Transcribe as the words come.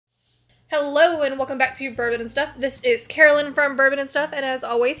Hello and welcome back to Bourbon and Stuff. This is Carolyn from Bourbon and Stuff, and as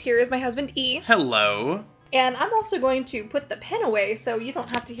always, here is my husband E. Hello. And I'm also going to put the pen away so you don't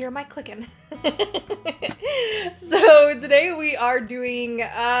have to hear my clicking. So today we are doing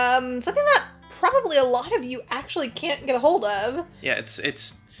something that probably a lot of you actually can't get a hold of. Yeah,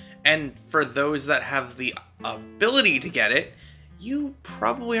 it's and for those that have the ability to get it, you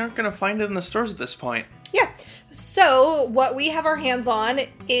probably aren't going to find it in the stores at this point. Yeah. So what we have our hands on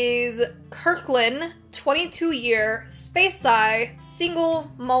is Kirkland 22-year Speyside single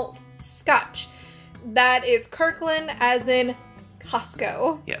malt Scotch. That is Kirkland as in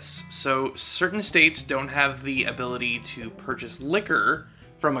Costco. Yes. So certain states don't have the ability to purchase liquor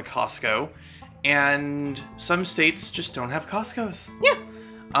from a Costco, and some states just don't have Costcos.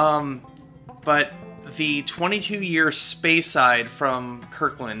 Yeah. But the 22-year Speyside from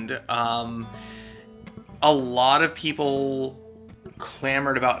Kirkland, a lot of people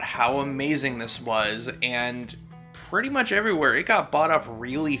clamored about how amazing this was, and pretty much everywhere it got bought up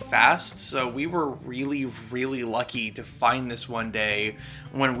really fast, so we were really, really lucky to find this one day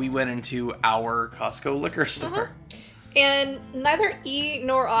when we went into our Costco liquor store. And neither E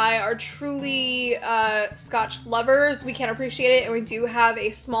nor I are truly Scotch lovers. We can appreciate it, and we do have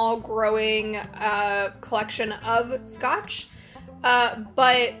a small growing collection of Scotch.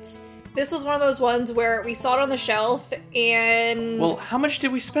 But this was one of those ones where we saw it on the shelf, and... Well, how much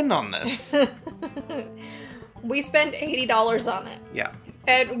did we spend on this? We spent $80 on it. Yeah.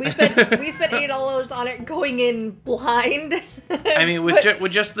 And we spent $80 on it going in blind. I mean, with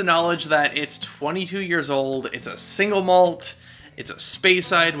just the knowledge that it's 22 years old, it's a single malt, it's a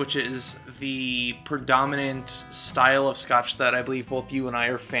Speyside, which is the predominant style of Scotch that I believe both you and I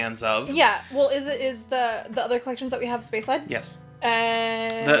are fans of. Yeah. Well, is the other collections that we have Speyside? Yes.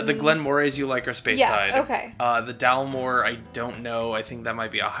 And The Glenmorays you like are Speyside. Yeah. Okay. The Dalmore, I don't know. I think that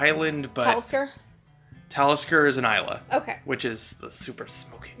might be a Highland, but Talisker is an Islay. Okay. Which is the super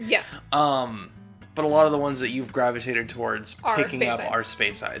smoky. Yeah. But a lot of the ones that you've gravitated towards picking up Speyside. are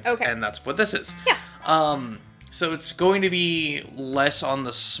Speysides. Okay. And that's what this is. Yeah. So it's going to be less on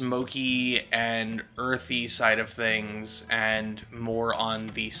the smoky and earthy side of things and more on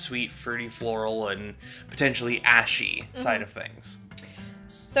the sweet, fruity, floral, and potentially ashy side of things.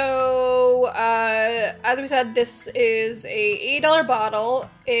 So, as we said, this is a $80 bottle.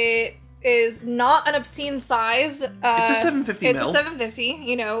 It is not an obscene size. It's a 750 It's ml. a 750.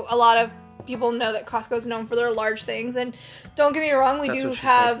 You know, a lot of people know that Costco's known for their large things, and don't get me wrong, we do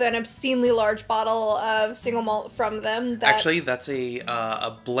have an obscenely large bottle of single malt from them. Actually, that's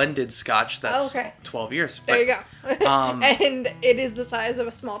a blended Scotch that's 12 years. There you go. And it is the size of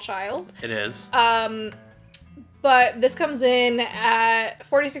a small child. It is. But this comes in at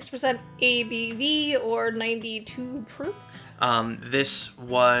 46% ABV or 92 proof. This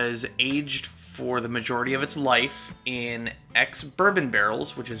was aged for the majority of its life in ex-bourbon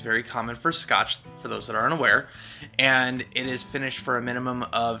barrels, which is very common for Scotch, for those that aren't aware, and it is finished for a minimum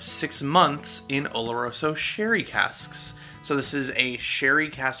of 6 months in Oloroso sherry casks. So this is a sherry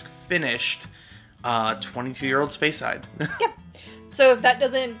cask finished 22-year-old Speyside. Yep. So if that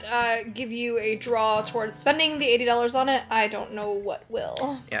doesn't give you a draw towards spending the $80 on it, I don't know what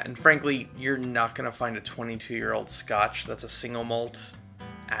will. Yeah, and frankly, you're not going to find a 22-year-old Scotch that's a single malt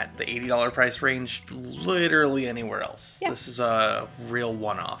at the $80 price range literally anywhere else. Yeah. This is a real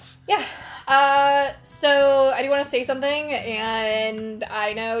one-off. Yeah. So I do want to say something, and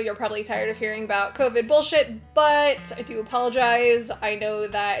I know you're probably tired of hearing about COVID bullshit, but I do apologize. I know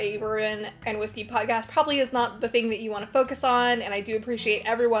that a bourbon and whiskey podcast probably is not the thing that you want to focus on, and I do appreciate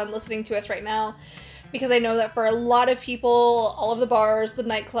everyone listening to us right now, because I know that for a lot of people, all of the bars, the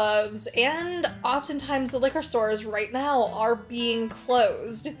nightclubs, and oftentimes the liquor stores right now are being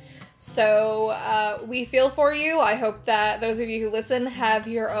closed. So we feel for you. I hope that those of you who listen have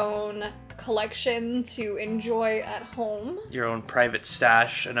your own collection to enjoy at home. Your own private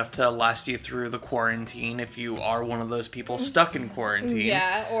stash, enough to last you through the quarantine if you are one of those people stuck in quarantine.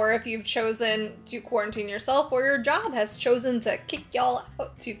 Yeah, or if you've chosen to quarantine yourself, or your job has chosen to kick y'all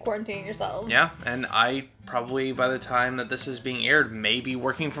out to quarantine yourselves. Yeah, and I probably, by the time that this is being aired, may be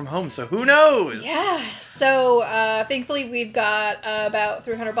working from home, so who knows? Yeah, so thankfully we've got about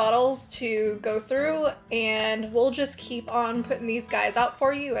 300 bottles to go through, and we'll just keep on putting these guys out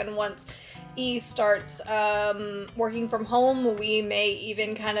for you, and once E starts working from home, we may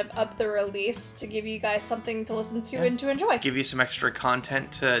even kind of up the release to give you guys something to listen to and to enjoy. Give you some extra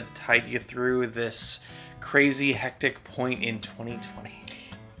content to tide you through this crazy, hectic point in 2020.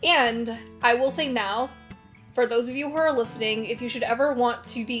 And I will say now, for those of you who are listening, if you should ever want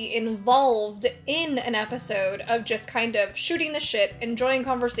to be involved in an episode of just kind of shooting the shit, enjoying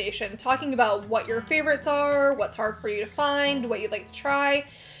conversation, talking about what your favorites are, what's hard for you to find, what you'd like to try,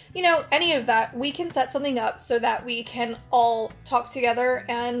 you know, any of that, we can set something up so that we can all talk together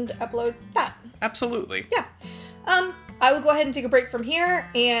and upload that. Absolutely. Yeah. I will go ahead and take a break from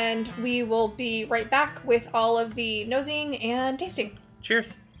here, and we will be right back with all of the nosing and tasting.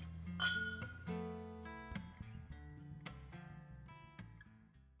 Cheers.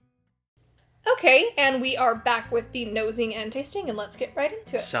 Okay, and we are back with the nosing and tasting, and let's get right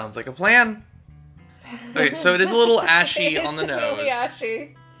into it. Sounds like a plan. Okay, so it is a little ashy on the nose. Really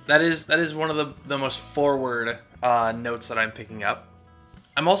ashy. That is one of the most forward notes that I'm picking up.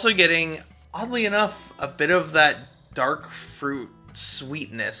 I'm also getting, oddly enough, a bit of that dark fruit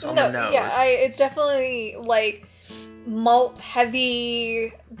sweetness on the nose. Yeah, it's definitely like malt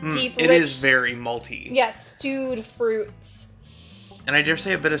heavy, deep, it rich. is very malty. Yes, stewed fruits. And I dare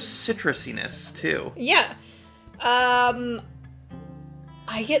say a bit of citrusiness too. Yeah. I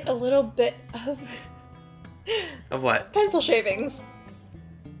get a little bit of Of what? pencil shavings.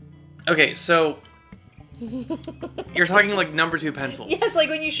 Okay, so you're talking like number 2 pencils. Yes, like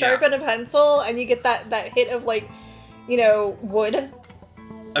when you sharpen a pencil and you get that hit of like, you know, wood.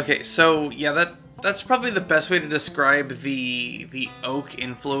 Okay, so yeah, that's probably the best way to describe the oak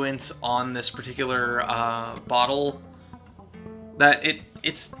influence on this particular bottle. That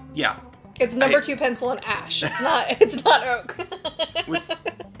it's yeah. It's number 2 pencil and ash. It's not oak.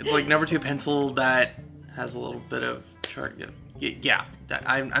 It's like number 2 pencil that has a little bit of char. Yeah.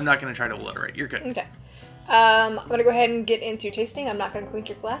 I'm not gonna try to alliterate. You're good. Okay. I'm gonna go ahead and get into tasting. I'm not gonna clink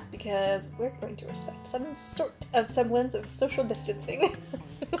your glass because we're going to respect some sort of semblance of social distancing.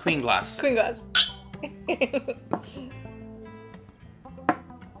 Clean glass. Clean glass.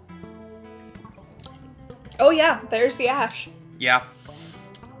 Oh yeah, there's the ash. Yeah.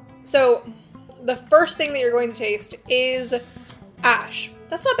 So, the first thing that you're going to taste is ash.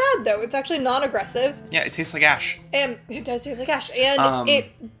 That's not bad, though. It's actually non-aggressive. Yeah, it tastes like ash. And it does taste like ash. And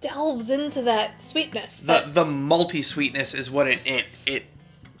it delves into that sweetness. The malty sweetness is what it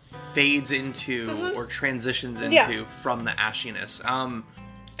fades into or transitions into from the ashiness.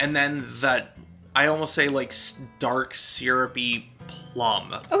 And then that, I almost say like dark syrupy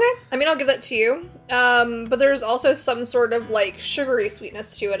plum. Okay, I mean, I'll give that to you. But there's also some sort of like sugary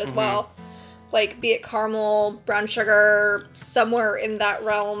sweetness to it as well. Like, be it caramel, brown sugar, somewhere in that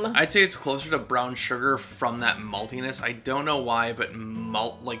realm. I'd say it's closer to brown sugar from that maltiness. I don't know why, but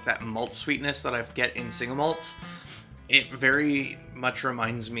that malt sweetness that I get in single malts, it very much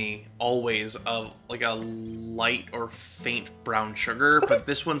reminds me always of like a light or faint brown sugar, but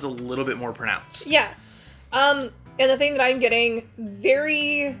this one's a little bit more pronounced. Yeah. And the thing that I'm getting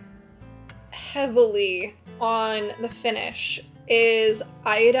very heavily on the finish is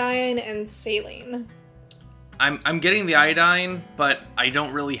iodine and saline. I'm getting the iodine, but I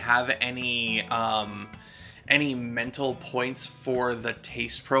don't really have any mental points for the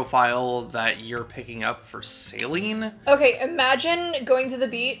taste profile that you're picking up for saline. Okay, imagine going to the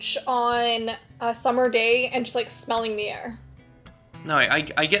beach on a summer day and just like smelling the air. No, I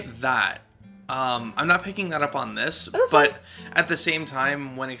get that. I'm not picking that up on this, That's but fine. At the same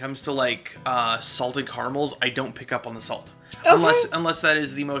time, when it comes to like salted caramels, I don't pick up on the salt. Okay. Unless that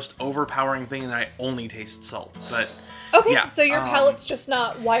is the most overpowering thing and I only taste salt. But Okay, yeah, so your palate's just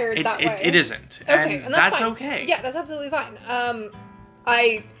not wired that way. It isn't. Okay, and that's fine. okay. Yeah, that's absolutely fine.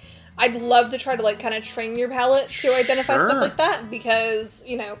 I'd love to try to like kind of train your palate to identify Sure. stuff like that because,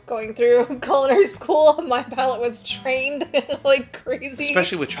 you know, going through culinary school, my palate was trained like crazy.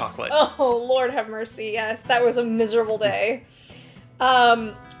 Especially with chocolate. Oh, Lord have mercy. Yes, that was a miserable day.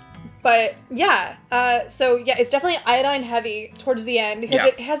 But yeah, so yeah, it's definitely iodine heavy towards the end because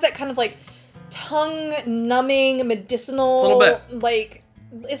it has that kind of like tongue numbing medicinal, Little bit. like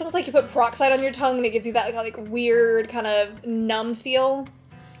it's almost like you put peroxide on your tongue and it gives you that like weird kind of numb feel.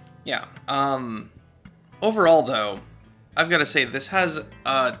 Yeah. Overall, though, I've got to say this has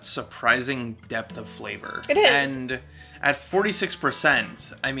a surprising depth of flavor. It is. And at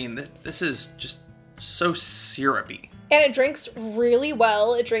 46%, I mean, this is just so syrupy. And it drinks really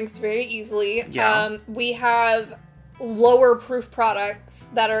well. It drinks very easily. Yeah. We have lower proof products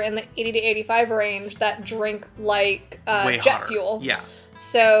that are in the 80 to 85 range that drink like Way jet hotter. fuel. Yeah.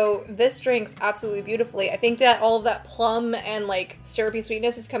 So this drinks absolutely beautifully. I think that all of that plum and like syrupy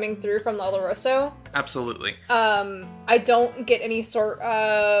sweetness is coming through from the Oloroso. Absolutely. I don't get any sort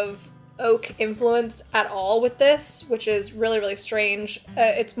of oak influence at all with this, which is really, really strange.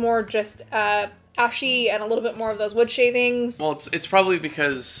 It's more just ashy and a little bit more of those wood shavings. Well, it's probably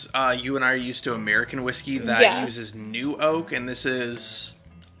because you and I are used to American whiskey that uses new oak, and this is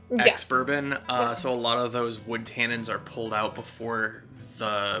ex-bourbon. So a lot of those wood tannins are pulled out before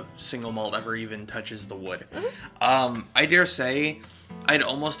the single malt ever even touches the wood. I dare say, I'd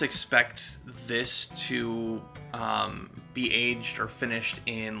almost expect this to be aged or finished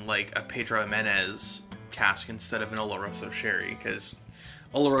in like a Pedro Jimenez cask instead of an Oloroso sherry, because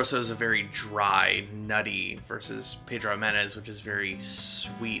Oloroso is a very dry, nutty, versus Pedro Jimenez, which is very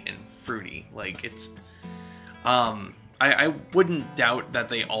sweet and fruity. Like, it's... I wouldn't doubt that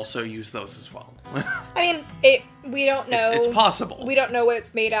they also use those as well. I mean, we don't know. It's possible. We don't know what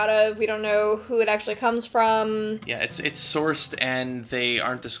it's made out of. We don't know who it actually comes from. Yeah, it's sourced, and they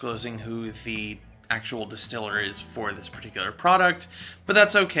aren't disclosing who the actual distiller is for this particular product, but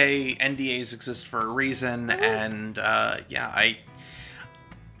that's okay. NDAs exist for a reason, and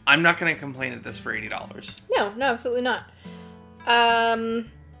I'm not going to complain at this for $80. No, absolutely not.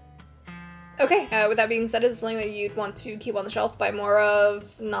 Okay, with that being said, is it something that you'd want to keep on the shelf, buy more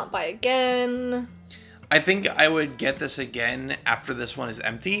of, not buy again? I think I would get this again after this one is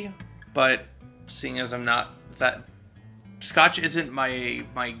empty, but seeing as I'm not that... Scotch isn't my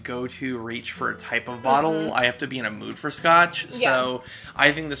go-to reach for a type of bottle. I have to be in a mood for Scotch, so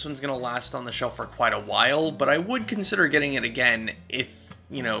I think this one's going to last on the shelf for quite a while, but I would consider getting it again if,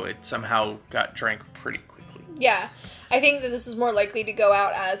 it somehow got drank pretty quickly. Yeah, I think that this is more likely to go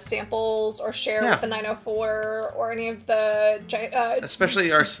out as samples or share with the 904 or any of the... especially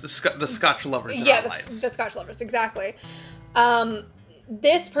the Scotch lovers in our lives. The Scotch lovers, exactly.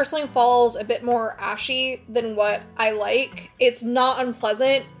 This personally falls a bit more ashy than what I like. It's not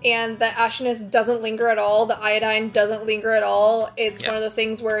unpleasant, and the ashiness doesn't linger at all. The iodine doesn't linger at all. It's one of those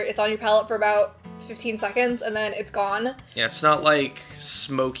things where it's on your palate for about 15 seconds, and then it's gone. Yeah, it's not like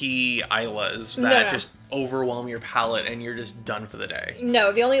smoky Islas that just overwhelm your palate, and you're just done for the day.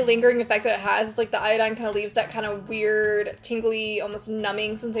 No, the only lingering effect that it has is, like, the iodine kind of leaves that kind of weird, tingly, almost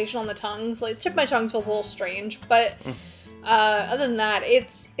numbing sensation on the tongue. So, like, the tip of my tongue feels a little strange, but... other than that,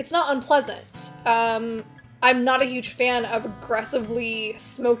 it's not unpleasant. I'm not a huge fan of aggressively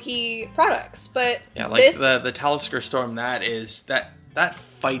smoky products, but like the Talisker Storm, that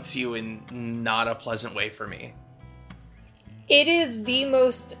fights you in not a pleasant way for me. It is the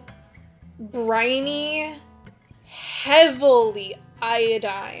most briny, heavily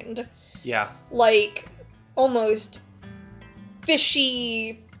iodined, like almost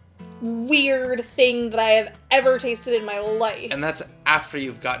fishy, weird thing that I have ever tasted in my life. And that's after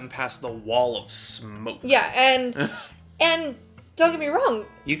you've gotten past the wall of smoke. Yeah, and don't get me wrong.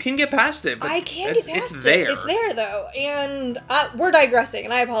 You can get past it, but I can get past it's there. It's there, though. And we're digressing,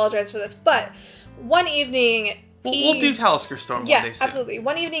 and I apologize for this, but one evening... We'll do Talisker Storm one day soon. Absolutely.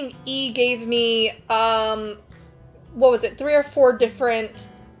 One evening, E gave me, 3 or 4 different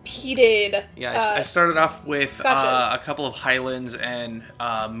peated... I started off with scotches. A couple of Highlands and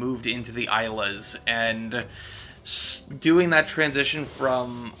moved into the Islas, and doing that transition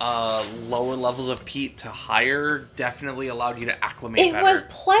from lower levels of peat to higher definitely allowed you to acclimate better. It was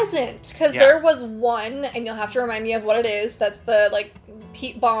pleasant, because there was one, and you'll have to remind me of what it is, that's the, like,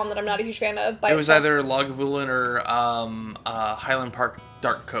 peat bomb that I'm not a huge fan of. It was either Lagavulin or Highland Park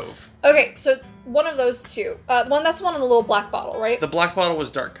Dark Cove. Okay, so one of those two. That's the one in the little black bottle, right? The black bottle was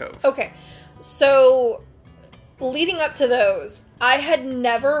Dark Cove. Okay, so leading up to those, I had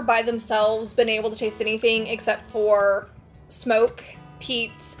never by themselves been able to taste anything except for smoke,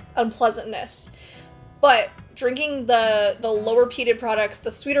 peat, unpleasantness. But drinking the lower peated products,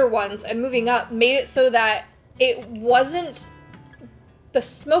 the sweeter ones, and moving up made it so that it wasn't the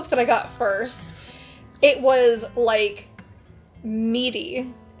smoke that I got first. It was like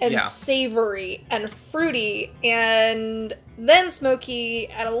meaty and savory and fruity and then smoky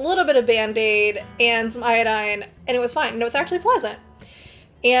and a little bit of Band-Aid and some iodine, and it was fine. No, it's actually pleasant.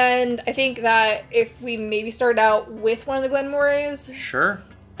 And I think that if we maybe started out with one of the Glenmoray's, sure,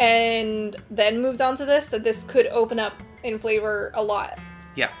 and then moved on to this, that this could open up in flavor a lot.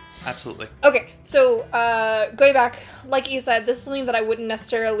 Yeah, absolutely. Okay, so going back, like you said, this is something that I wouldn't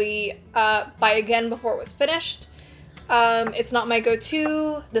necessarily buy again before it was finished. It's not my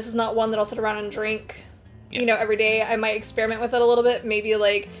go-to. This is not one that I'll sit around and drink, every day. I might experiment with it a little bit, maybe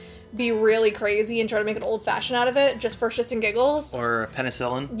like be really crazy and try to make an old-fashioned out of it just for shits and giggles. Or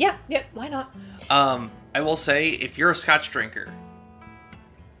penicillin. Yeah, why not? I will say, if you're a Scotch drinker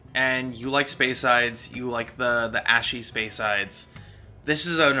and you like Speysides, you like the ashy Speysides, this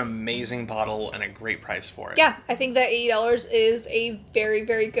is an amazing bottle and a great price for it. Yeah, I think that $80 is a very,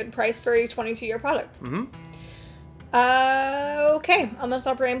 very good price for a 22-year product. Mm-hmm. Okay, I'm gonna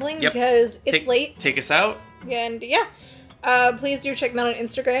stop rambling because it's late. Take us out. And yeah. Please do check me out on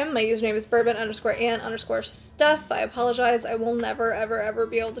Instagram. My username is bourbon_and_stuff. I apologize. I will never, ever, ever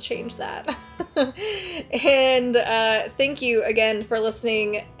be able to change that. And thank you again for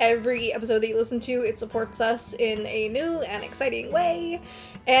listening. Every episode that you listen to, it supports us in a new and exciting way.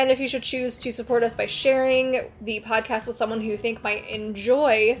 And if you should choose to support us by sharing the podcast with someone who you think might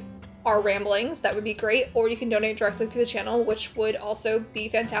enjoy our ramblings, that would be great. Or you can donate directly to the channel, which would also be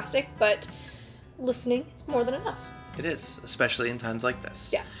fantastic. But listening is more than enough. It is, especially in times like this.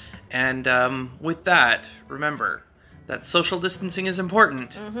 Yeah. And with that, remember that social distancing is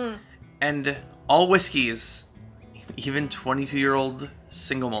important. Mm-hmm. And all whiskeys, even 22-year-old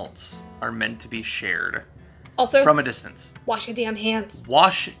single malts, are meant to be shared. Also, from a distance. Wash your damn hands.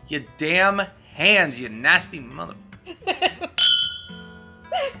 Wash your damn hands, you nasty mother...